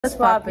What's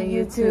poppin'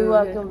 YouTube?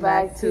 Welcome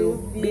back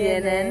to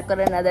BNN. Got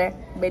another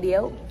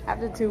video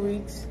After 2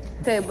 weeks.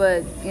 okay,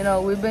 but you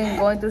know we've been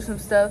going through some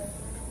stuff,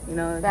 you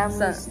know,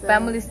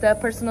 family stuff,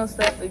 personal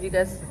stuff. If you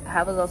guys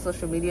have us on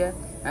social media,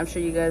 I'm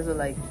sure you guys will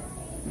like,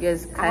 you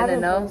guys kind of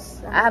know.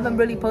 I haven't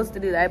really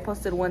posted it. I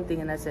posted one thing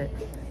and that's it.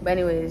 But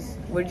anyways,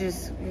 we're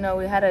just, you know,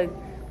 we had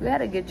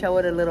to get y'all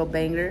with a little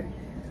banger,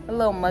 a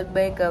little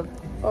mukbang of.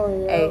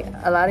 Oh yeah. Hey,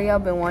 a lot of y'all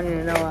been wanting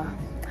to know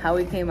how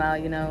we came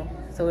out, you know.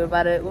 So we're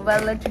about to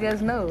let you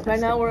guys know. Right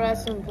now we're at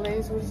some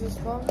place. What's this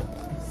called?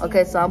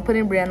 Okay, so I'm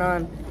putting Brianna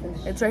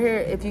on. It's right here.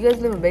 If you guys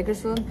live in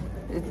Bakersfield,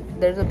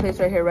 there's a place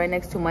right here right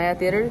next to Maya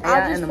Theater.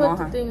 I just put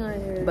the thing right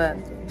here. But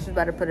she's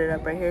about to put it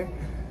up right here.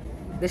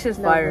 This shit's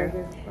fire.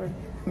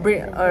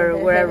 Or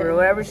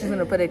wherever she's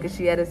gonna put it, cause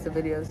she edits the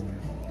videos.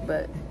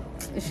 But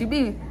she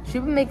be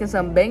making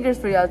some bangers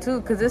for y'all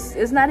too, cause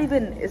it's not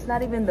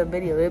even the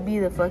video. It'd be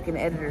the fucking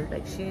editor.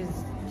 Like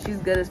she's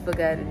good as fuck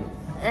at it.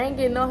 I ain't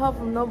getting no help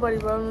from nobody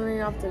running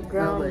off the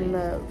ground.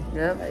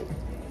 Yep. Like,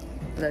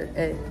 look,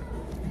 hey,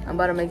 I'm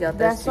about to make y'all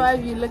thirsty. That's why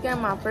if you look at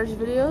my first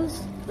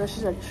videos, those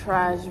shit are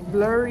trash,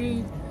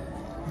 blurry.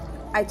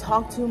 I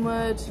talk too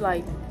much.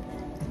 Like,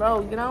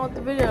 bro, get on with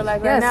the video.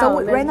 Like yeah, right now.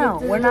 So right now,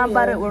 we're not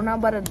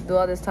about to do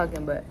all this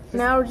talking, but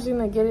now we're just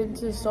gonna get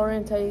into the story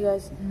and tell you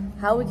guys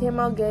how we came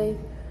out gay,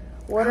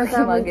 what our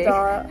family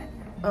thought,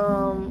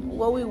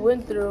 what we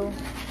went through,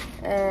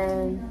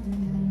 and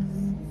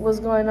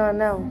what's going on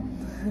now.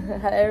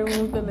 How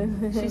everyone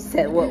feeling. She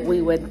said what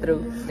we went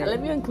through. Let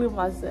me include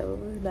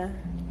myself. Nah.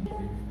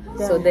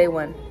 So day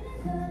one.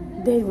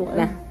 Day one.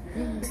 Nah.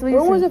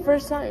 When was the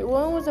first time?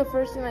 When was the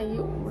first thing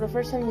that the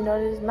first time you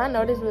noticed? Not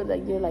noticed, but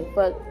like you're like,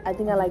 fuck, I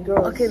think I like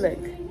girls. Okay, look,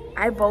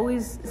 I've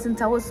always,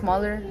 since I was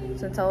smaller,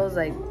 since I was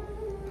like,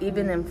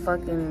 even in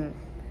fucking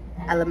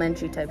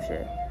elementary type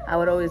shit, I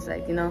would always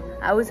like, you know,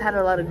 I always had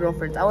a lot of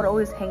girlfriends. I would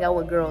always hang out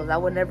with girls. I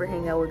would never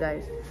hang out with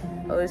guys.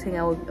 I always hang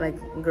out with like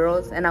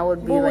girls, and I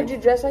would be like. Would you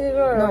dress like a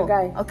girl or a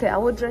guy? Okay, I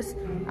would dress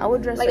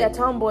like a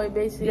tomboy,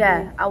 basically.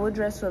 Yeah, I would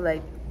dress with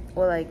like,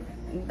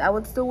 I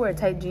would still wear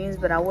tight jeans,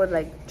 but I would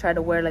like try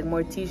to wear like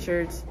more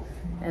t-shirts,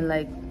 and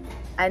like,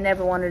 I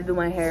never wanted to do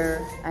my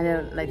hair.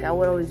 I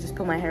would always just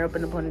put my hair up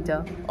in a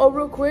ponytail. Oh,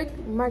 real quick,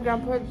 my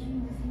grandpa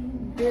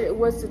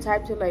was the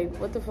type to like,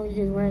 what the fuck are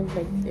you guys wearing?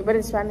 Like, but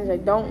in Spanish,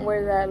 like, don't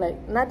wear that.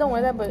 Like, not don't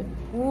wear that, but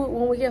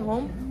when we get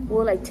home,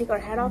 we'll like take our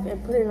hat off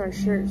and put it in our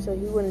shirt, so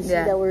he wouldn't see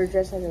that we were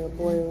dressed like a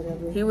boy or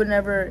whatever. He would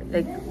never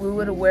like, we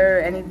wouldn't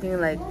wear anything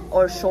like,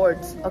 or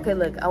shorts. Okay,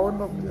 look, I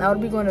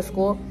would be going to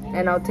school,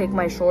 and I would take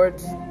my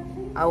shorts.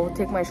 I would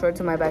take my shorts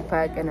in my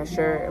backpack and a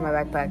shirt in my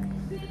backpack.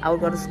 I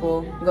would go to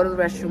school, go to the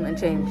restroom, and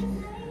change.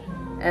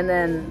 And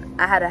then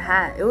I had a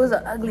hat. It was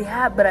an ugly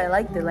hat, but I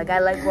liked it. Like, I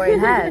like wearing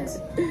hats.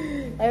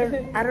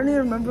 I don't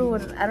even remember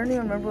what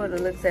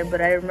it looks like,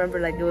 but I remember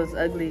like it was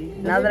ugly.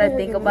 Now that I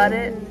think about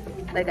it,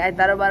 like I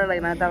thought about it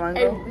like not that long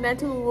ago.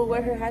 Natu will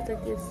wear her hat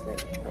like this.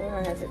 Like, I wear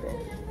my hat like that.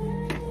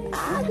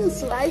 I can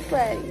slide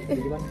back.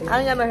 I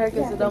ain't got no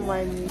haircut, so don't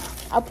mind me.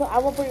 I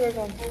will put yours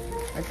on.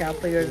 Okay, I'll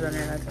put yours on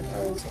there.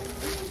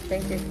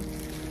 Thank you.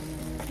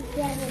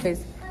 Okay,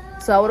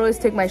 so I would always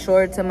take my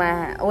shorts and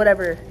my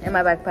whatever in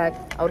my backpack.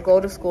 I would go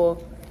to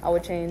school. I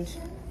would change,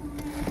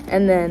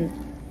 and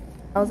then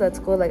I was at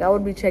school, like, I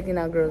would be checking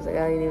out girls, like,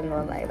 I didn't even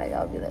know, like,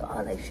 I would be like,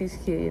 oh, like, she's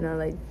cute, you know,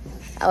 like,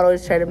 I would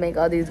always try to make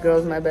all these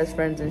girls my best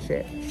friends and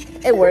shit.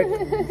 It worked.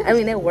 I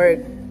mean, it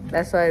worked.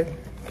 That's why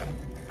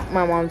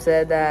my mom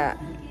said that,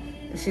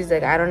 she's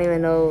like, I don't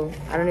even know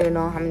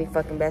how many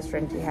fucking best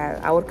friends you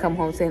have. I would come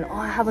home saying, oh,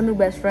 I have a new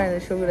best friend,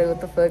 and she'll be like, what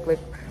the fuck, like,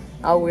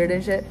 all weird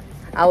and shit.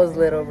 I was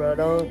little, bro,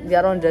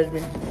 y'all don't judge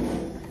me.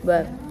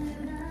 But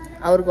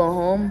I would go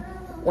home.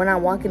 When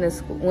I'm walking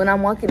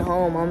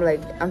home, I'm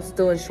like, I'm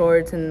still in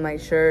shorts and my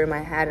shirt and my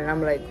hat, and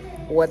I'm like,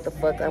 what the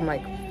fuck? I'm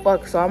like,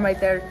 fuck. So I'm right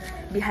there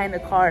behind the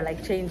car,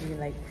 like, changing,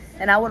 like,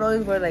 and I would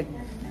always wear, like,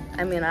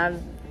 I mean,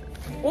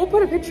 we'll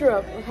put a picture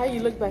up of how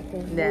you look back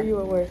then. Yeah. What you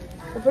would wear.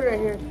 We'll put it right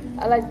here.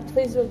 I like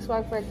Facebook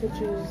swag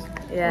pictures.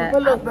 Yeah,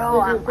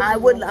 bro,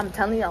 I'm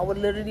telling you, I would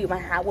literally, my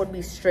hat would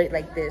be straight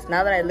like this.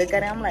 Now that I look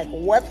at it, I'm like,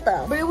 what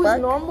the But it was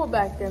normal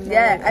back then, though.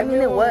 Yeah, like, I mean,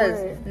 it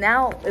was.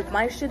 Now, if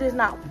my shit is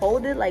not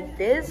folded like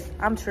this,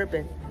 I'm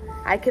tripping.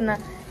 I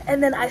cannot.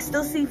 And then I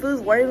still see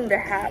fools wearing their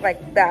hat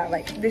like that,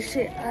 like this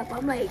shit up.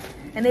 I'm like,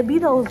 and it be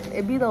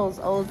those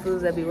old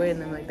fools that be wearing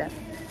them like that.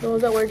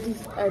 Those that wear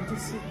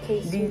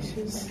DCK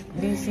shoes.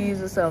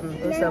 DCs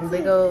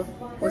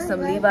with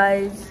some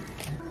Levi's.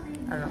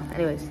 I don't know.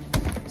 Anyways,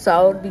 so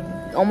I would be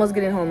almost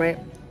getting home, right?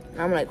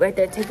 I'm like right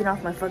there taking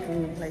off my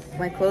fucking, like,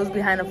 my clothes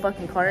behind a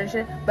fucking car and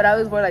shit. But I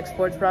always wear like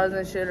sports bras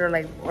and shit, or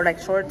like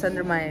shorts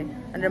under my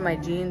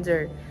jeans,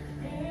 or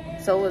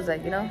so it was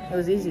like, you know, it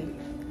was easy.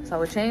 So I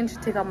would change,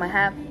 take off my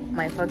hat,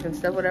 my fucking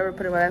stuff, whatever,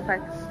 put it in my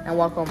backpack, and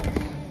walk home.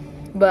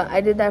 But I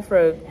did that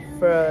for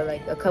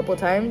like a couple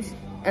times,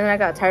 and then I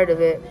got tired of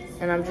it,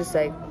 and I'm just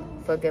like,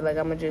 fuck it, like,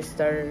 I'm gonna just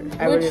start.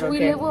 I really don't care. We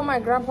lived with my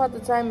grandpa at the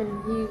time,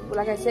 and he,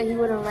 like I said, he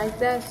wouldn't like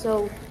that,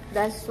 so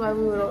that's why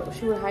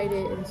she would hide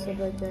it and stuff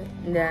like that.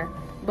 Yeah,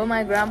 but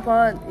my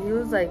grandpa, he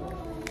was like,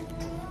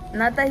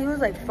 not that he was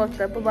like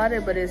fucked up about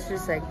it, but it's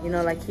just like, you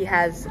know, like he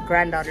has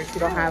granddaughters. He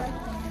don't have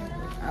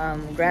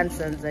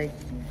grandsons, like,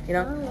 you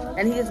know.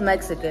 And he is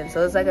Mexican,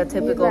 so it's like a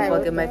typical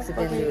fucking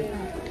Mexican dude.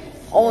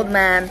 Old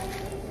man.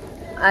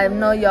 I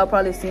know y'all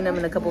probably seen him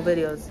in a couple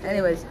videos.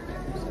 Anyways,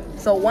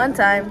 so one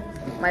time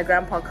my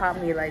grandpa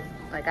caught me like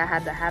I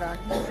had the hat on.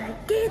 He was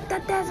like,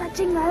 "Quítate esa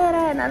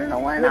chingadera," and I don't know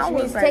why. And I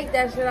was like, take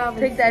that shit off.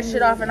 Take that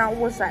shit off, and I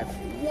was like,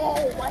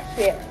 whoa, what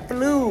shit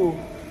flew.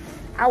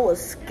 I was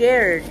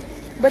scared.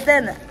 But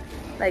then,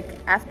 like,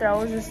 after I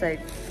was just like,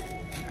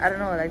 I don't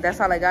know, like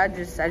that's all I got. I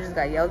just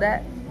got yelled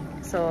at.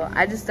 So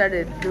I just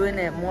started doing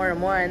it more and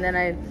more, and then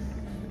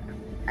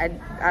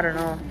I don't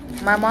know.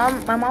 My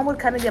mom would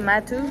kind of get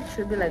mad too.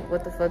 She'd be like,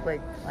 "What the fuck?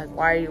 Like,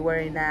 why are you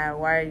wearing that?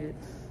 Why are you?"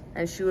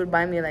 And she would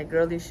buy me like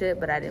girly shit,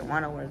 but I didn't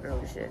want to wear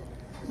girly shit.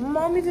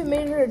 Mom even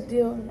made her a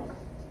deal.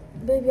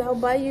 Baby, I'll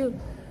buy you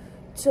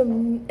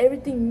some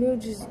everything new.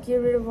 Just get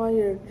rid of all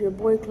your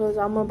boy clothes.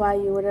 I'm gonna buy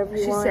you whatever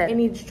you want. Said,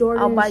 any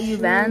Jordan I'll buy you shoes.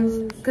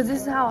 Vans. Cause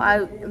this is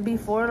how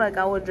before, like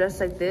I would dress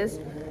like this.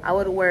 I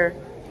would wear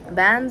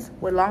Vans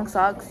with long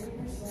socks,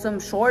 some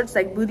shorts,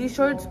 like booty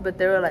shorts, but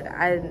they were like,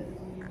 I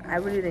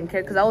really didn't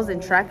care because I was in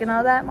track and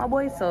all that, my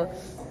boy. So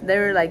they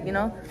were like, you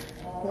know,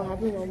 what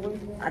happened, my boy?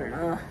 I don't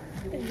know.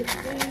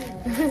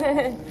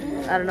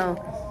 I don't know.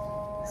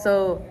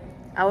 So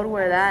I would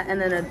wear that, and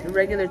then a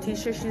regular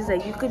t-shirt. She's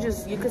like, you could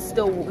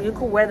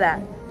wear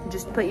that.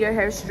 Just put your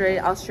hair straight.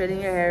 I'll straighten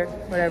your hair,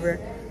 whatever.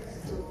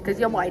 Cause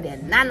your boy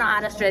did not know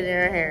how to straighten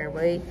her hair,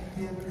 boy.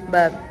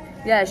 But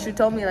yeah, she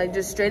told me like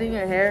just straighten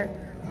your hair,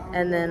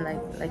 and then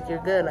like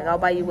you're good. Like I'll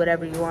buy you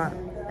whatever you want.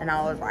 And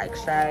I was like,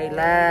 say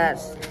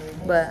less.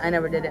 But I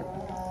never did it.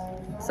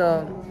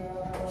 So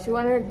she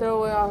wanted her to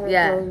throw away all her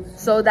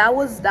clothes. So that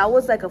was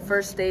like a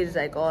first stage,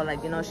 like, oh,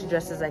 like, you know, she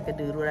dresses like a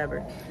dude,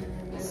 whatever.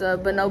 So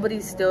but nobody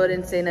still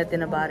didn't say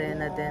nothing about it,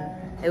 nothing.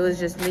 It was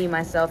just me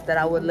myself that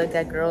I would look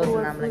at girls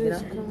and I'm like, you know.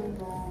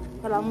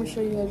 Hold on, I'm gonna show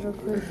you guys real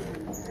quick.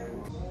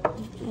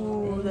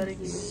 Oh, that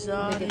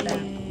exotic.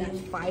 That's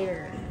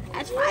fire.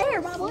 That's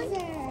fire, my boy.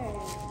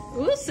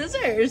 Ooh,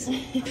 scissors.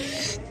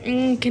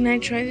 Can I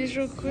try this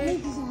real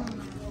quick?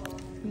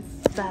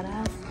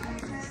 Badass.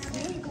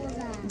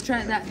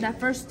 Try that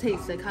first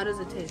taste. Like, how does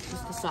it taste?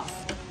 Just the sauce.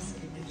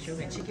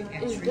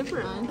 It's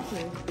different.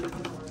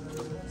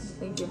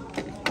 Thank you.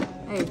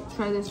 Hey,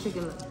 try this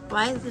chicken.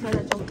 Why is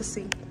it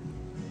delicacy?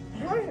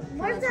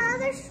 Where's the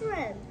other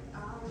shrimp?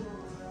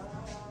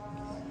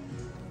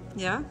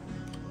 Yeah?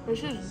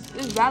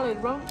 It's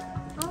valid, bro.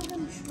 All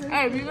them shrimp.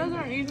 Hey, if you guys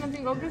aren't eating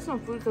nothing, go get some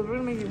food because we're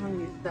gonna make you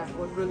hungry. That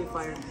was really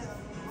fire.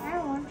 I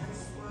don't want.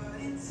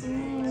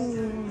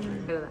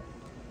 Look at that.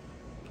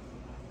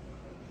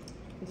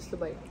 Just a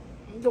bite.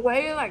 The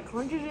way it like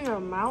crunches in your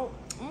mouth.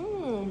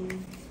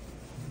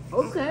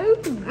 Okay. I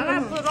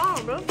gotta put it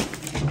on, bro.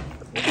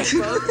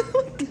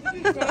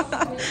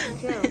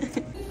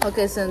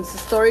 Okay, since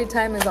story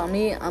time is on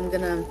me, I'm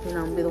gonna, you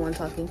know, be the one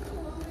talking.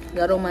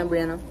 Y'all don't mind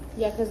Brianna?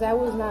 Yeah, because I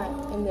was not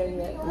in there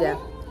yet. Yeah.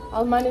 I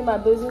was minding my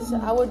business.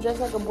 I would dress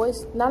like a boy.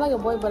 Not like a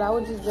boy, but I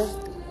would just dress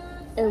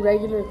in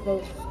regular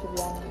clothes, to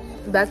be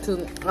honest. Back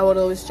to, I would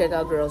always check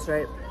out girls,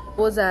 right?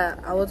 I was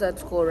at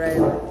school, right?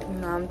 You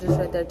know, I'm just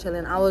right there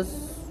chilling.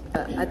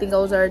 I think I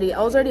was already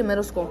in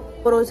middle school.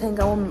 I would always hang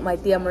out with my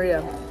tia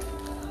Maria.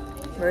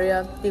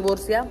 Maria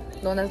Divorcia,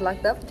 the one that's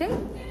locked up. Jay.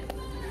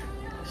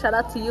 Shout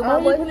out to you, my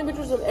boy. Putting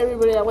pictures of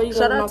everybody. That way you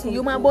Shout out to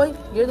you, my boy.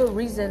 You're the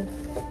reason.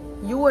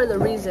 You were the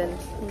reason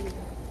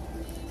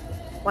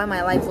why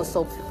my life was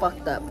so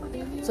fucked up.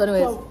 So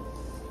anyways,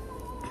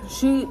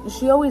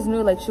 she always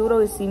knew, like, she would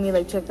always see me,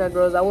 like, check out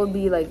girls. I would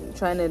be, like,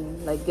 trying to,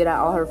 like, get at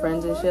all her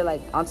friends and shit,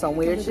 like, on some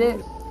weird shit.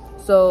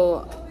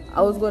 So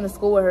I was going to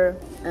school with her,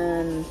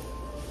 and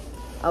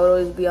I would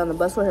always be on the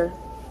bus with her.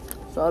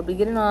 So I'd be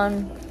getting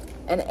on,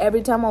 and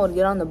every time I would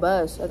get on the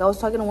bus, like, I was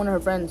talking to one of her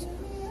friends.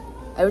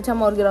 Every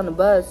time I would get on the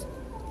bus,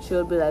 she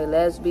would be like,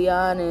 let's be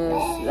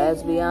honest,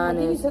 let's be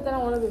honest. You said that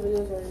on one of the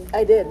videos already.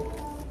 I did.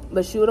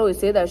 But she would always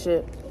say that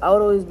shit. I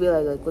would always be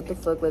like, what the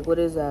fuck? Like, what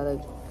is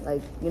that?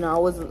 Like, you know, I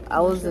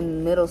was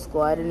in middle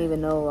school. I didn't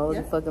even know. I was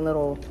a fucking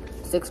little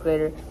 6th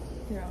grader.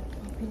 Yeah.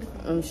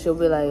 And she'll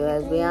be like,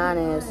 let's be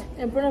honest.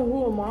 In front of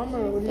who? A mom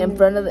or what? In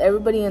front of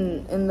everybody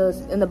in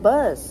the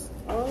bus.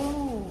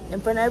 Oh.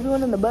 In front of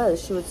everyone in the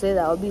bus, she would say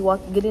that. I would be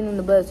getting in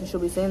the bus, and she'll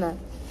be saying that.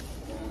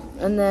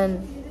 And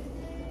then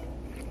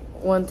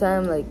one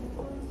time, like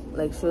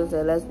she was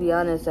like, let's be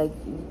honest, like,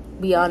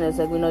 be honest,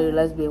 like, we know you're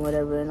lesbian,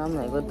 whatever. And I'm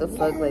like, what the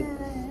fuck?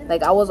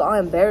 Like I was all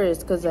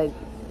embarrassed because, like,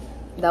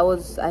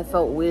 I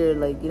felt weird,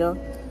 like, you know.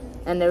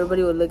 And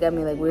everybody would look at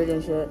me like weird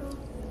and shit.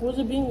 Was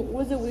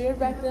it weird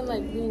back then,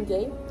 like, being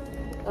gay?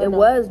 It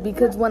was,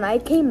 because when I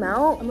came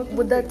out,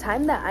 with the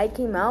time that I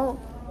came out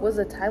was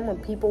a time when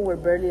people were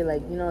barely,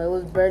 like, you know, it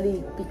was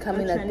barely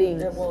becoming a thing.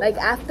 Like,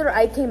 after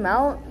I came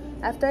out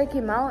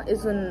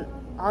is when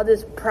all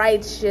this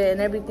pride shit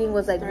and everything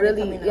was, like,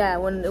 really, yeah,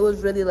 when it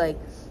was really, like,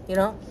 you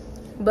know.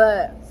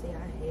 But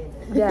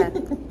yeah,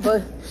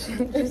 but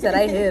she said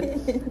I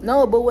hid.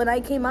 No, but when I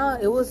came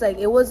out, it was like,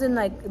 it wasn't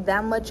like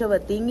that much of a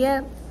thing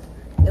yet.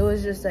 It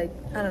was just like,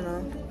 I don't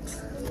know.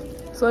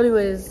 So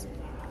anyways,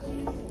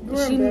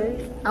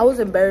 I was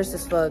embarrassed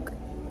as fuck.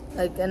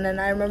 Like, and then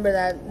I remember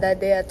that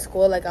day at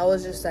school, like, I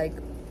was just like,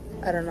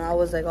 I don't know, I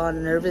was like all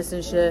nervous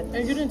and shit.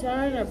 And you didn't tell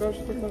her that bro, she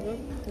fucked up?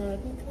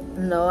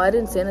 No, I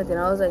didn't say anything.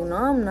 I was like, no,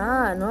 I'm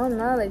not.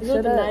 Like, you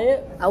would deny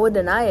it? I would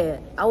deny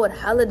it. I would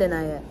hella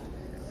deny it.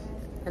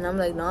 And I'm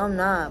like, no, I'm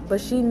not.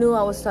 But she knew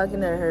I was talking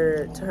to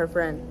her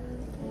friend.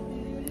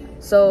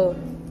 So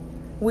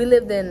we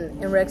lived in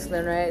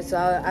Rexland, right? So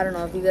I don't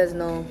know if you guys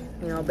know,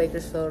 you know,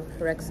 Bakersfield,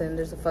 Rexland,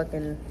 there's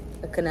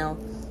a canal.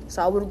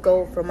 So I would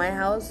go from my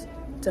house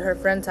to her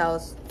friend's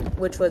house,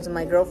 which was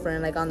my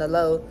girlfriend, like on the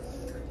low.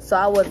 So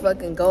I would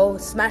fucking go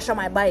smash on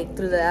my bike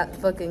through that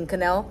fucking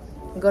canal,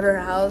 go to her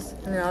house,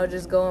 and then I would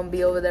just go and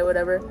be over there,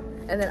 whatever.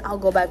 And then I'll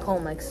go back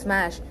home, like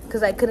smash,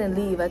 because I couldn't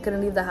leave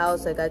the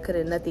house, like I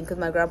couldn't nothing, because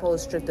my grandpa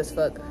was strict as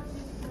fuck.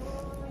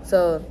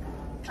 So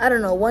I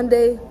don't know, one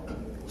day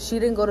she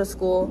didn't go to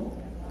school,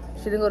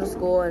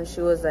 and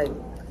she was like,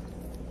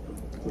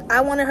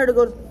 I wanted her to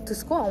go to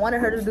school, I wanted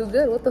her to do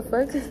good, what the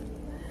fuck.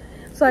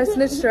 So I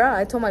snitched her out.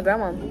 I told my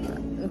grandma,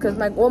 because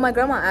my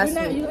grandma asked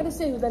me. You gotta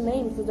say the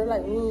name, because they're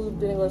like, ooh,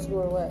 didn't go to school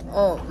or what?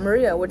 Oh,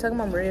 Maria. We're talking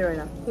about Maria right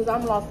now. Because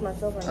I'm lost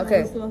myself right now.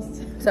 Okay.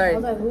 Sorry.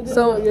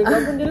 So your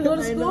girlfriend didn't go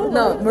to school?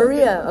 No,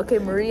 Maria. Okay,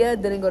 Maria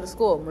didn't go to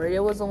school.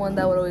 Maria was the one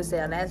that would always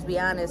say, let's be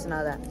honest and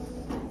all that.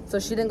 So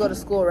she didn't go to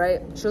school,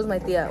 right? She was my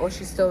tia. Or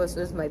she still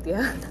is my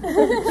tia.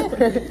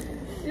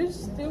 You're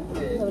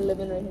stupid. I'm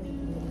living right here.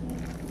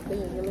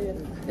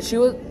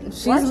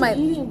 She's my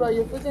eating, bro.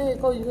 Your food's gonna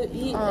cold. You could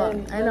eat.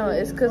 I know.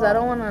 It's because I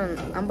don't want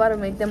to. I'm about to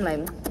make them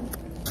like.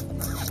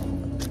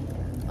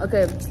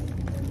 Okay.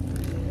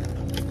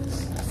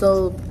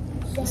 So,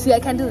 see, I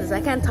can't do this.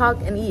 I can't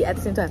talk and eat at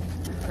the same time.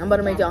 I'm about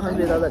to make y'all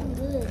hungry though. Look.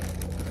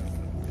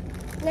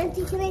 Can I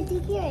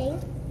take your egg?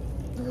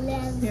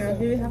 Here, I'll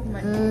give you half of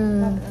my.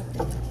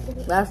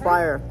 That's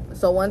fire.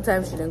 So one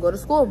time she didn't go to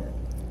school.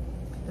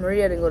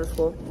 Maria didn't go to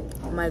school.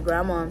 My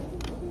grandma,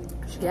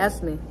 she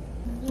asked me.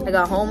 I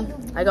got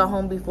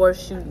home before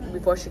she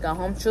got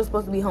home. She was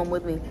supposed to be home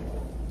with me.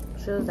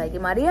 She was like, "Hey,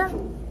 Maria?"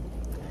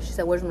 She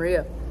said, "Where's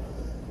Maria?"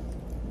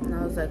 And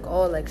I was like,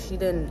 "Oh, like she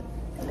didn't,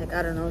 like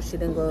I don't know, she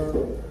didn't go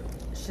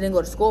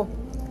to school."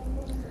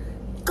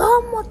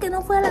 ¿Cómo que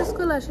no fue a la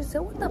escuela? She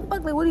said, "What the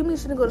fuck? Like, what do you mean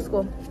she didn't go to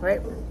school?"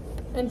 Right?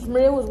 And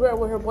Maria was where?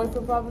 With her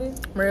boyfriend probably?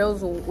 Maria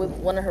was with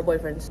one of her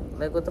boyfriends.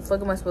 Like, what the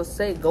fuck am I supposed to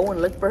say? Go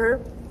and look for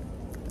her,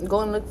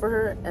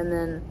 and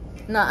then.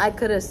 No, I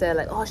could have said,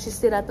 like, oh, she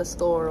stayed at the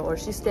store, or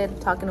she stayed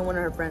talking to one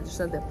of her friends or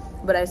something.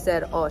 But I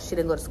said, oh, she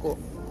didn't go to school.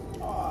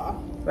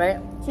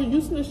 Right? So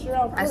you snitched her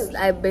out first?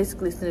 I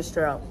basically snitched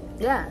her out.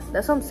 Yeah,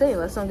 that's what I'm saying.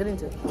 That's what I'm getting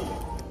to.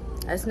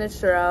 I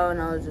snitched her out,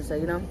 and I was just like,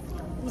 you know.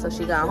 So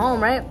she got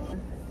home, right?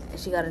 And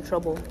she got in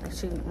trouble.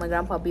 My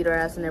grandpa beat her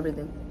ass and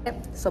everything.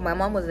 So my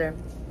mom was there.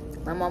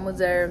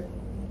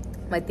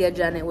 My tia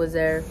Janet was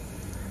there.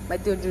 My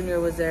Theo Jr.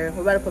 was there.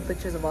 We're about to put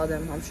pictures of all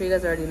them. I'm sure you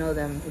guys already know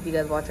them if you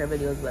guys watch our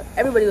videos, but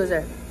everybody was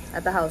there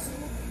at the house.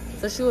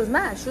 So she was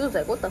mad. She was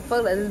like, what the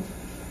fuck? Like,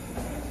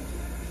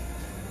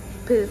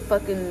 this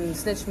fucking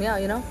snitched me out,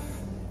 you know?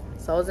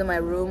 So I was in my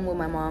room with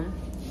my mom.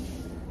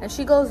 And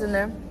she goes in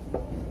there.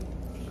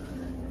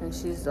 And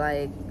she's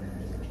like,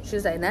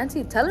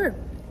 Nancy, tell her.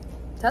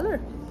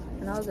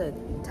 And I was like,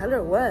 tell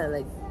her what?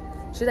 Like,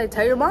 she's like,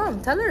 tell your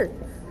mom, tell her.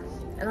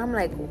 And I'm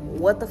like,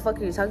 what the fuck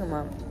are you talking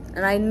about?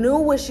 And I knew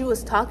what she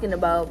was talking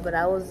about, but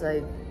I was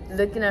like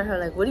looking at her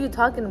like, what are you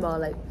talking about?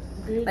 Like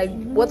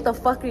what the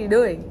fuck are you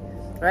doing?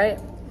 Right?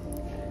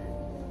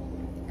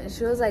 And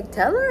she was like,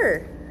 tell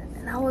her.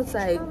 And I was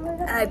like,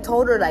 and I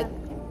told her, like,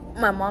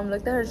 my mom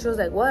looked at her and she was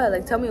like, what?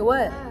 Like, tell me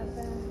what?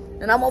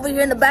 And I'm over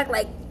here in the back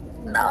like,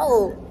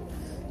 no.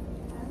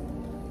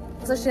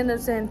 So she ended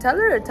up saying, tell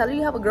her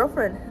you have a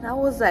girlfriend. And I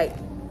was like,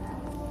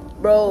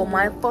 bro,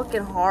 my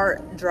fucking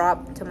heart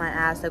dropped to my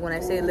ass. Like, when I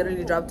say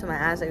literally dropped to my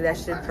ass, like, that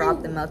shit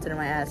dropped and melted in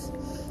my ass.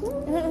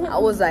 I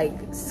was, like,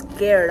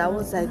 scared. I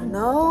was like,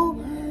 no.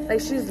 Like,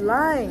 she's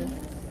lying.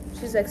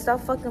 She's like,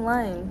 stop fucking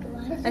lying.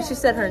 And she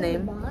said her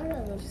name.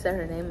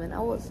 And I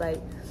was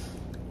like,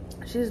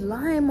 she's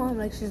lying, Mom.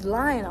 Like, she's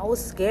lying. I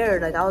was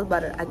scared. Like, I was about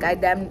to, like,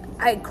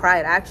 I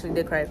cried. I actually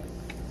did cry.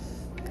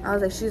 I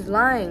was like, she's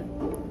lying.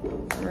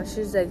 And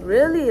she's like,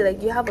 really?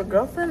 Like, you have a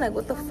girlfriend? Like,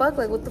 what the fuck?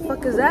 Like, what the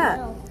fuck is that?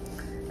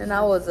 And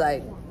I was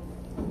like,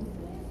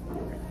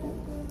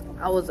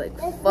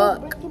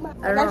 fuck.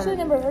 I've actually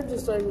never heard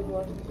this story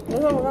before.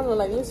 That's why I'm kind of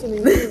like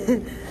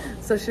listening.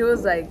 So she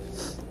was like,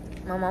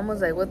 my mom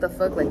was like, what the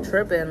fuck, like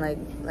tripping,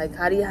 like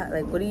how do you,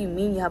 like, what do you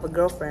mean you have a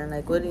girlfriend?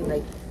 Like, what do you,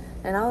 like,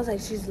 and I was like,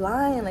 she's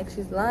lying. I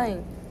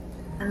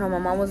don't know, my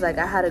mom was like,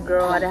 I had a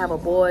girl, I didn't have a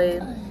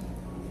boy.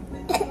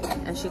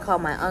 And she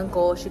called my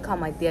uncle, she called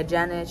my tia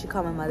Janet, she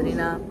called my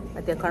madrina, my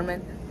tia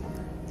Carmen.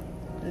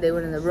 And they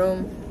went in the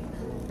room,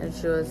 and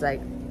she was like,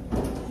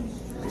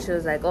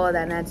 oh,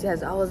 that Nancy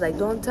has, I was like,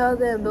 don't tell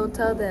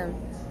them.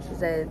 She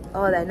said,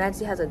 oh, that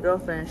Nancy has a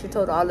girlfriend. She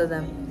told all of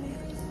them.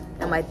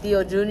 And my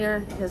Theo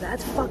Jr., he was like,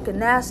 that's fucking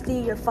nasty,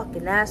 you're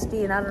fucking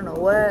nasty, and I don't know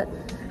what.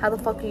 How the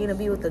fuck are you gonna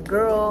be with a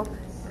girl?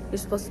 You're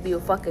supposed to be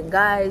with fucking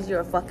guys. You're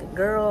a fucking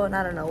girl, and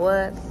I don't know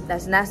what.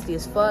 That's nasty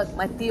as fuck.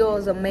 My tío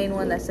was the main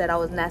one that said I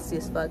was nasty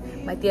as fuck.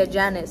 My tia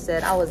Janet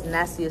said I was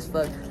nasty as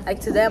fuck. Like,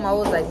 to them, I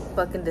was like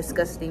fucking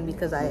disgusting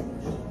because I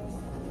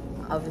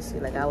obviously,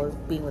 like, I was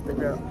being with the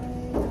girl.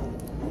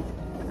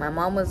 My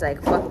mom was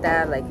like, fuck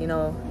that, like, you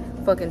know,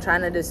 fucking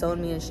trying to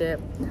disown me and shit.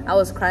 I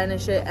was crying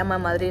and shit. And my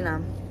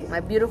madrina, my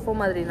beautiful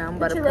madrina, I'm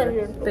about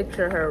to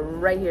picture her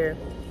right here.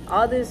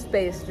 All this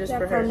space just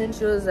for her.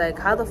 She was like,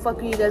 how the fuck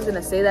are you guys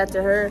gonna say that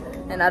to her?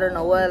 And I don't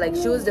know what. Like,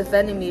 she was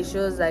defending me. She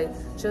was like,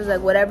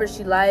 whatever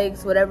she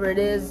likes, whatever it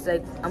is,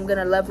 like, I'm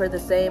gonna love her the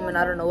same, and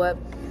I don't know what.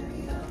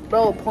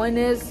 Bro, point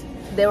is,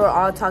 they were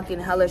all talking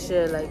hella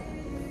shit. Like,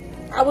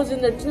 I was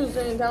in there too,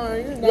 saying,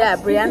 yeah,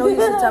 Brianna used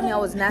to tell me I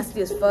was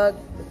nasty as fuck.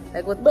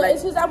 Like, what? But like,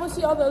 it's just I would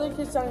see all the other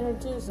kids telling her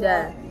too. So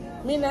yeah.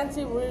 Me and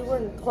Nancy, we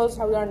weren't close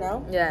how we are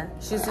now. Yeah,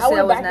 she used to say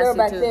I was back nasty there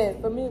back too.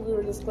 then. For me, we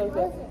were just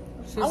close.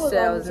 She used to say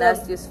I was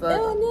nasty as fuck.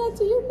 Oh,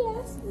 Nancy, you're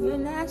nasty. You're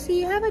nasty.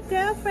 You have a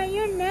girlfriend.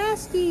 You're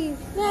nasty.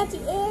 Nancy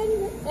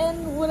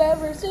and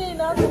whatever, saying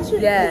all the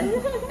truth. Yeah,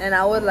 and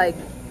I would like,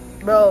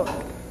 bro.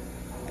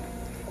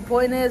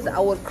 Point is, I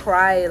would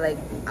cry, like,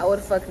 I would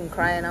fucking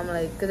cry, and I'm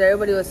like, because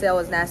everybody would say I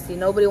was nasty.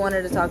 Nobody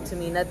wanted to talk to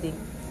me, nothing.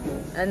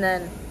 And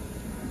then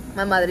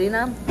my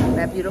madrina,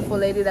 that beautiful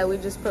lady that we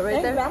just put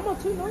right there. Grandma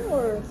too, no?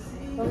 Or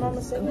if I'm not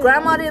mistaken.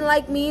 Grandma didn't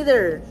like me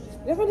either.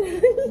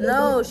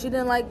 No, she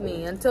didn't like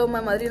me until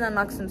my madrina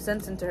knocked some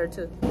sense into her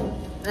too.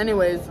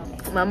 Anyways,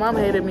 my mom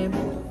hated me.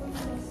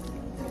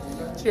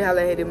 She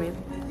hella hated me.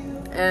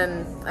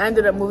 And I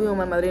ended up moving with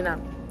my madrina.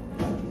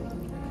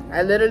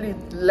 I literally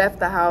left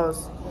the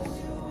house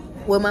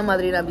with my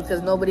madrina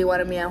because nobody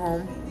wanted me at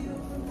home.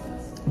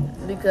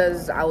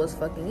 Because I was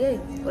fucking gay.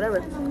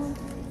 Whatever.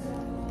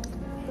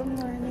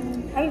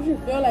 How did you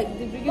feel? Like,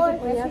 did you get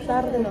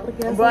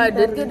depressed? Bro, I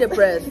did get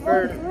depressed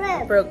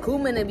for a cool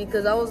minute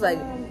because I was like,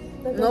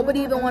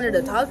 nobody even wanted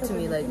to talk to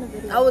me. Like,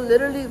 I would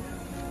literally,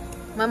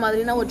 my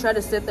madrina would try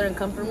to sit there and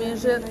comfort me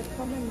and shit.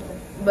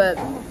 But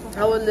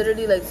I would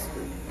literally, like,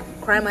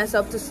 cry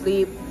myself to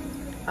sleep.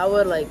 I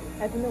would, like,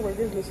 I think the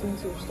workers listening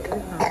to your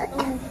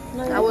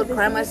story. I would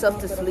cry myself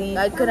to sleep.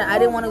 I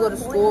didn't want to go to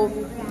school,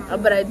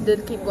 but I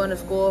did keep going to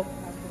school.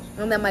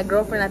 And then my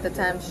girlfriend at the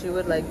time, she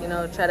would, like, you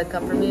know, try to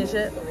comfort me and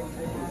shit.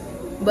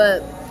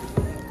 But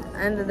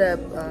I ended up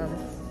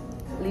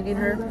leaving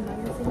her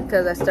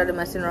because I started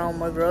messing around with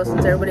more girls.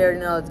 Since everybody already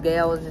knew I was gay,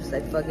 I was just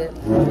like, fuck it.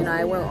 You know,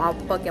 I went all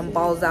fucking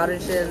balls out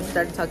and shit and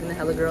started talking to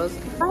hella girls.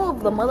 All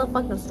the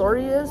motherfucking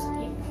story is,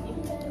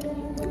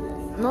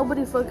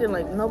 nobody fucked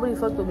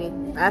with me.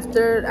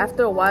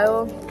 After a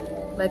while,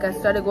 like, I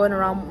started going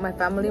around my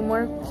family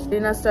more.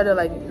 Then I started,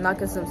 like,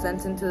 knocking some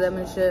sense into them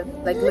and shit.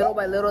 Like, little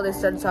by little, they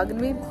started talking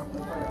to me.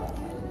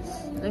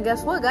 And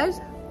guess what, guys?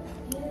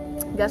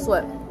 Guess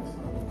what?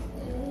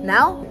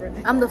 Now,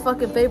 I'm the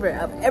fucking favorite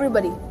of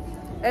everybody.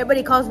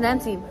 Everybody calls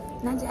Nancy.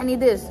 Nancy, I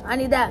need this. I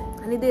need that.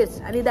 I need this.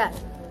 I need that.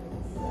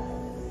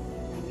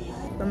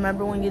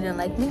 Remember when you didn't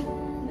like me?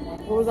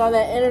 What was all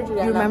that energy? You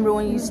remember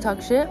when you used to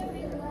talk shit?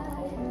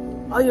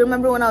 Oh, you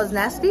remember when I was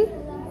nasty?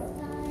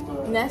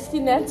 Nasty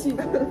Nancy.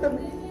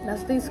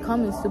 Nasty's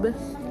coming, stupid.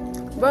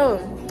 Bro,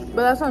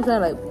 but that's what I'm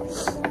saying, like,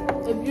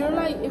 if you're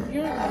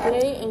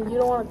gay and you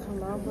don't want to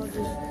come out, bro,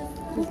 just,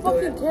 who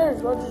fucking cares,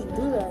 bro? Just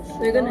do that shit.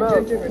 They're gonna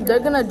judge you. They're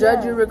gonna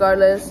judge you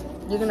regardless.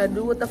 You're gonna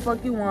do what the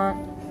fuck you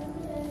want.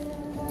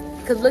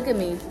 Cause look at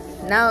me.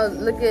 Now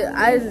look at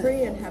I'm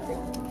free and happy.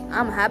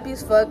 I'm happy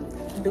as fuck.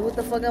 Do what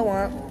the fuck I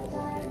want.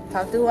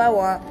 Talk to who I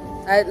want.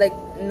 I like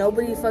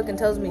nobody fucking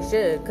tells me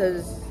shit.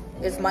 Cause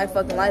it's my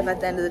fucking life at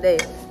the end of the day.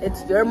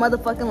 It's your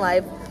motherfucking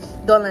life.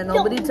 Don't let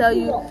nobody tell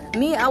you.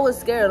 Me, I was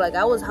scared. Like,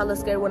 I was hella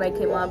scared when I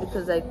came out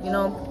because, like, you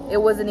know, it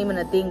wasn't even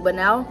a thing. But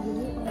now,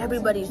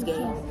 everybody's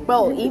gay.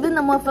 Bro, even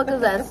the motherfuckers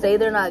that say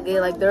they're not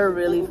gay, like, they're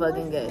really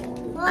fucking gay.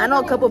 I know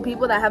a couple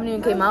people that haven't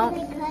even came out.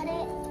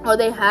 Or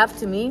they have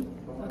to me.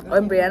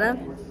 Or Brianna.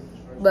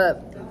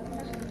 But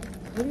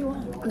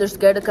they're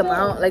scared to come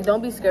out. Like,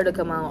 don't be scared to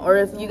come out. Or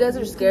if you guys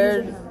are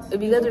scared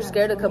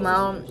to come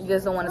out, you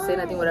guys don't want to say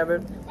nothing,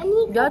 whatever,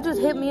 y'all just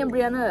hit me and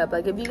Brianna up.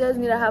 Like, if you guys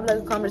need to have, like,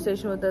 a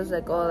conversation with us,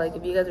 like, oh, like,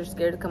 if you guys are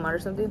scared to come out or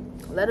something,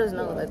 let us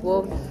know. Like,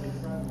 we'll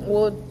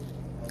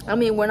I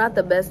mean, we're not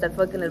the best at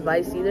fucking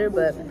advice either,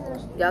 but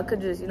y'all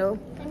could just, you know,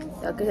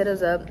 y'all could hit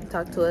us up,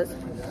 talk to us.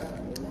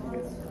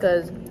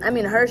 Because, I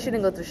mean, she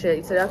didn't go through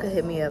shit, so y'all could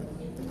hit me up.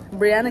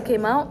 Brianna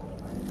came out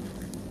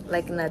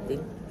like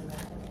nothing.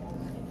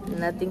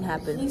 Nothing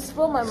happened.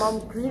 Peaceful. My mom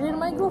greeted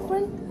my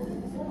girlfriend.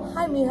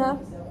 Hi, mija.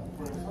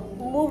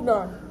 Moved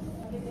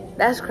on.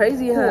 That's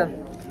crazy, huh?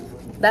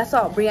 That's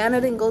all.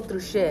 Brianna didn't go through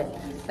shit.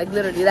 Like,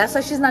 literally. That's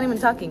why she's not even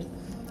talking.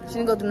 She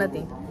didn't go through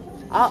nothing.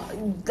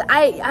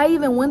 I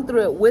even went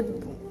through it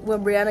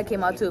when Brianna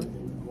came out, too.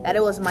 That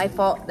it was my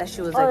fault that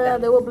she was like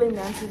that. They would blame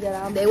Nancy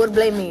that They would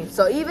blame me.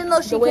 So even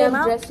though she came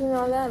out, dressing and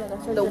all that,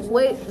 like, the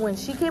way when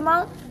she came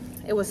out,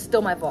 it was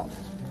still my fault.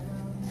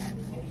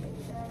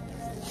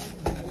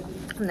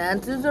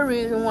 Nancy's the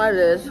reason why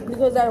this.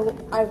 Because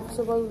I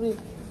supposedly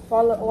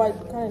follow, I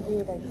kind of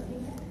do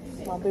like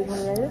My big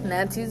one right here.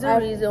 Nancy's the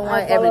reason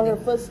why I follow everything.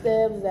 her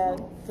footsteps. That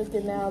look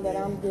at now that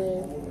I'm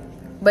good.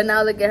 But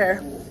now look at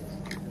her.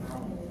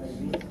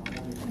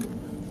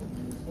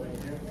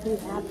 She's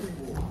happy.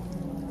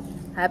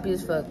 Happy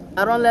as fuck.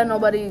 Don't let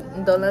nobody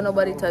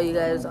tell you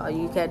guys, oh,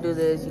 you can't do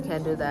this, you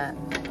can't do that.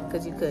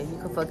 Cause you could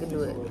fucking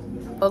do it.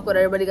 Fuck what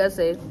everybody gotta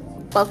say.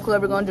 Fuck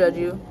whoever gonna judge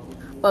you.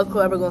 Fuck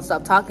whoever gonna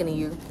stop talking to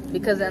you.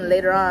 Because then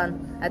later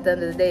on, at the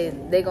end of the day,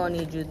 they gonna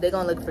need you. They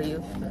gonna look for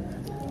you.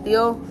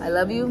 Theo, I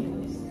love you.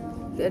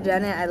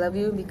 Janet, I love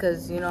you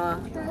because, you know,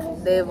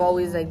 they've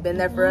always, like, been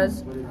there for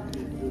us.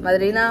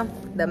 Madrina,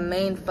 the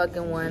main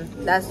fucking one.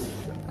 That's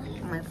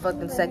my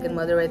fucking second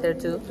mother right there,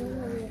 too.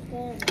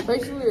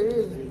 Basically, it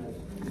is.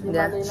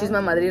 Yeah, she's my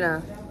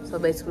madrina. So,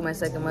 basically, my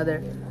second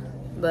mother.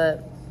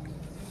 But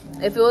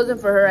if it wasn't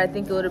for her, I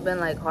think it would have been,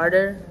 like,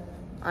 harder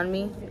on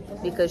me.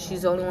 Because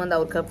she's the only one that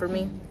would cover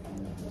me.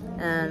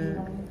 And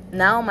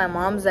now my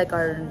mom's, like,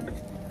 our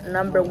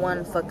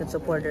 #1 fucking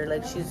supporter.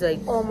 Like, she's,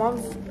 like... Oh,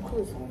 mom's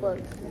cool as fuck.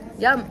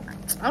 Yeah,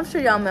 I'm sure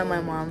y'all met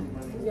my mom.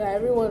 Yeah,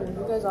 everyone.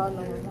 You guys all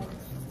know her.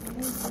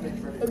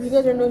 If you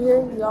guys are new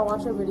here, y'all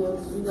watch our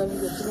videos. You guys are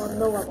good. You want to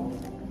know my mom.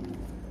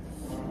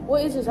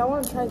 What is this? I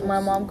want to try this. My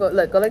mom go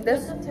like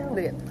this.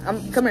 Look at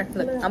come here.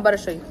 Look, I'm about to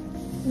show you.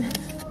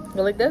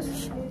 Go like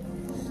this.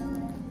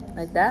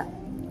 Like that.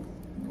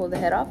 Pull the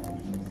head off.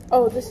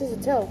 Oh, this is a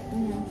tail.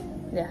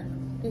 Yeah.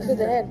 You said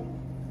the head.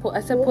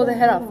 I said pull the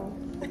head off.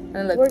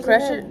 And look, Where's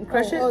crush the it. head?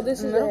 Crush it. Oh, this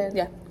in is the the middle. head.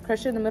 Yeah.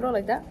 Crush it in the middle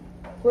like that.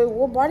 Wait,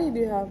 what body do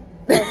you have?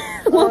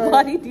 What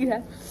body do you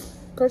have?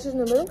 Crush it in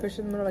the middle? Crush it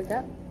in the middle like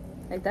that.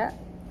 Like that.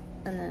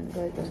 And then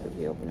go like this if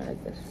you open it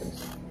like this.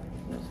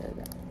 Like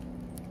that.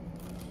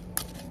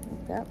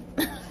 Like that.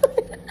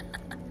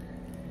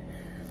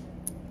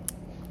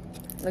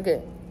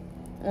 Okay.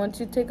 Once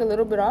you take a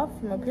little bit off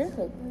from up here,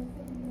 look.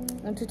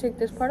 Once you take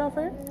this part off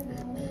here,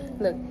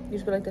 look, you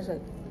just go like this,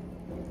 look.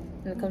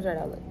 And it comes right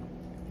out, look.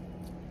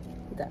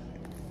 Like that.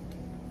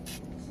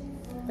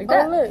 Like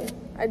that. Oh, look.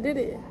 I did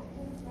it.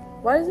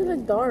 Why does it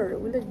look dark?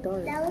 We look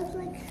dark. That looks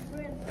like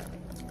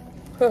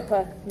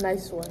shrimp.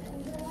 Nice one.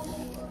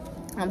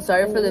 I'm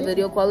sorry for the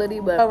video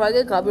quality, but if I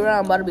get copyright,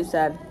 I'm about to be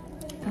sad.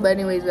 But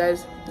anyways,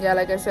 guys, yeah,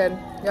 like I said,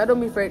 y'all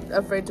don't be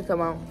afraid to come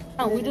out.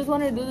 We just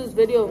want to do this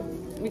video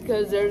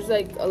because there's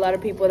like a lot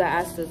of people that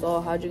asked us,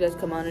 oh, how'd you guys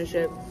come out and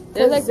shit.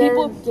 There's like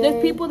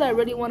there's people that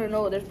really want to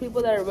know. There's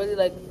people that are really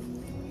like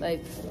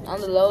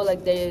on the low,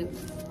 like they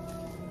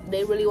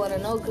really want to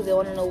know because they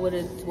want to know what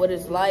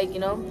it's like, you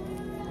know.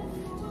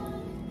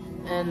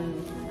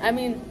 And I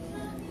mean,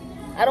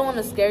 I don't want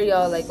to scare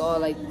y'all like, oh,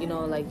 like, you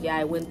know, like, yeah,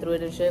 I went through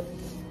it and shit,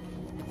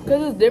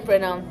 because it's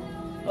different now.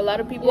 A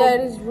lot of people, yeah,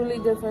 it is really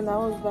different. That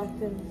was back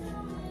then,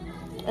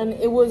 and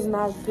it was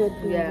not good.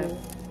 Yeah,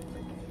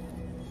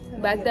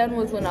 back then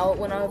was when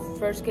I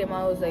first came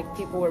out. It was like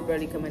people were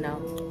barely coming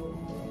out.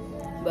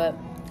 But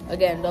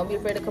again, don't be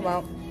afraid to come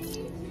out.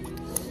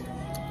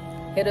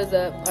 Hit us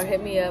up or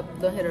hit me up.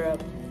 Don't hit her up.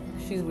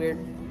 She's weird.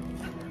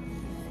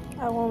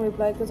 I won't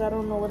reply because I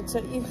don't know what to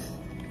tell you.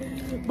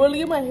 But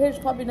look at my hair's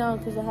popping out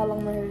because of how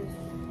long my hair is.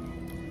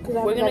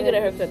 We're gonna get a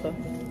haircut though.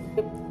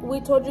 We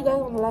told you guys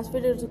on the last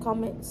video to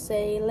comment,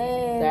 say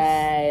less.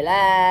 Say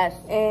less.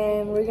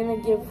 And we're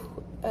gonna give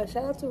a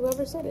shout out to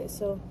whoever said it.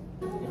 So,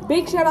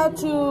 big shout out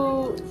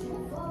to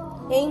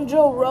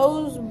Angel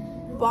Rose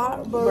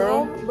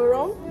Baron.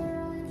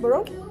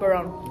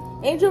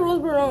 Angel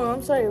Rose Baron.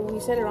 I'm sorry we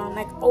said it wrong.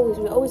 Like always,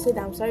 we always say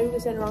that. I'm sorry we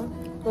said it wrong,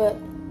 but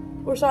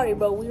we're sorry,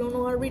 bro. We don't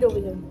know how to read over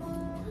here.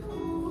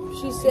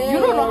 She said, you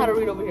don't know how to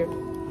read over here.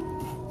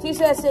 She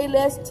said, say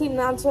less, Team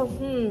Nanto.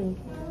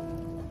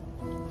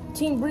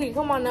 Team Bree,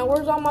 come on now.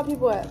 Where's all my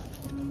people at?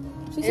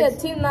 She said,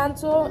 Team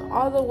Nanto,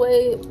 all the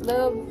way.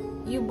 Love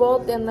you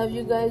both and love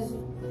you guys.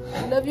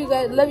 Love you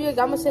guys. Love you. I'm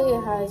gonna say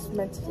it how it's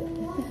meant to say.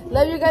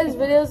 Love you guys'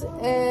 videos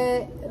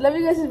and love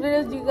you guys'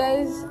 videos. You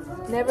guys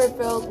never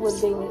felt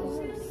with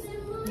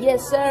dangerous.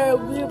 Yes, sir.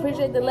 We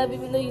appreciate the love,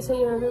 even though you say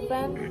you're her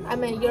fan. I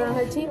mean, you're on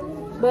her team,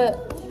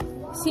 but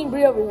Team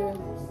Bree over here.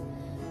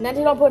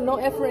 Nancy don't put no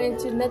effort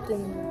into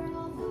nothing.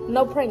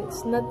 No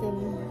pranks,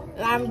 nothing.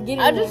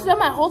 I just said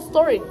my whole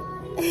story.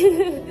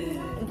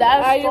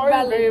 That story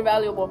is very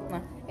valuable.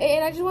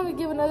 And I just want to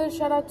give another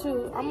shout out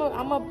to, I'm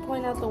gonna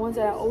point out the ones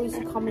that are always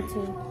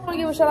commenting. I want to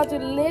give a shout out to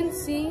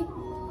Lindsay,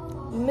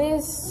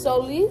 Miss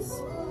Solis,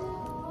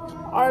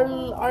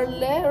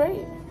 Arlette,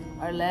 right?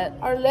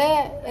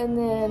 Arlette, and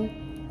then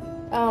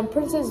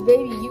Princess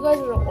Baby. You guys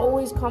are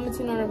always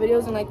commenting on our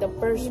videos and like the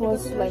first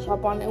ones to like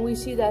hop on, and we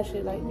see that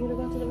shit like.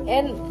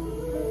 And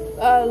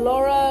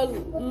Laura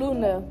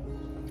Luna,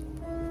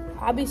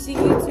 I'll be seeing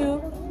you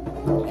too,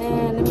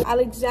 and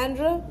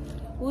Alexandra,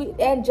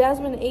 and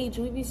Jasmine H.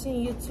 We be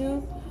seeing you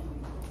too,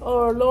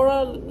 or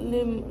Laura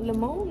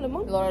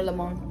Lemon. Laura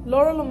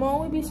Lemon,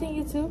 we be seeing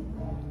you too.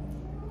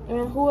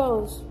 And who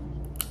else?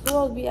 Who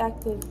else be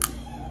active?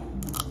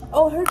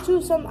 Oh, her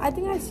too. I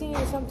think I seen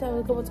her sometimes,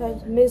 a couple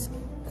times. Miss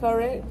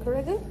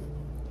Carriaga.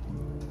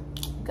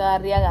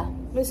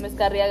 Miss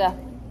Carriaga.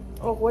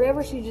 Or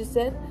whatever she just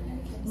said.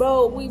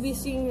 Bro, we be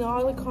seeing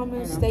all the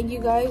comments. Thank you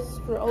guys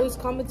for always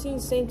commenting,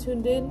 staying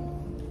tuned in.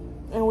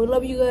 And we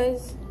love you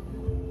guys.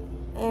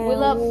 And we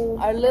love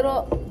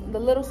the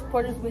little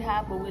supporters we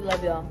have, but we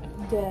love y'all.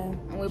 Yeah.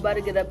 And we about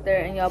to get up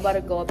there, and y'all about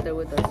to go up there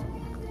with us.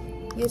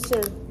 Yes,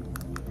 sir.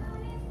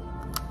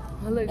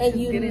 Oh, look, And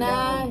you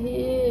not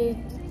here.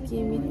 Get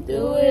me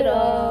through it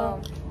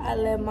all. I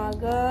let my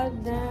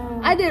guard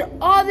down. I did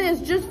all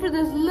this just for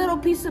this little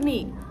piece of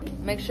meat.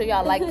 Make sure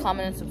y'all like,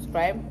 comment, and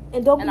subscribe.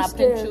 And don't and be I'll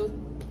scared. pinch you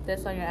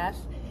this on your ass.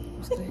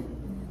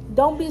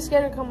 Don't be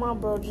scared to come on,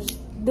 bro. Just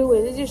do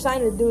it. It's your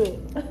sign to do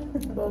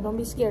it. Bro, don't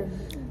be scared.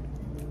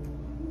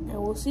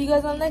 And we'll see you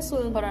guys on the next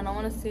one. Hold on, I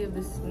want to see if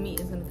this meat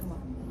is going to come out.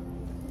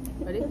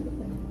 Ready?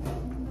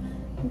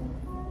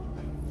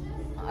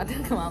 Oh, it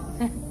didn't come out.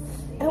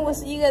 And we'll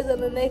see you guys on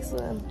the next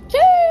one.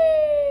 Cheese!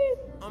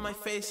 On my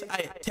face, I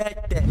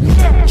attack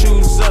that.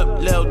 Choose up,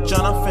 Lil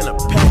John, I'm finna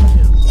pack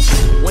him.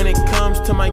 When it comes to my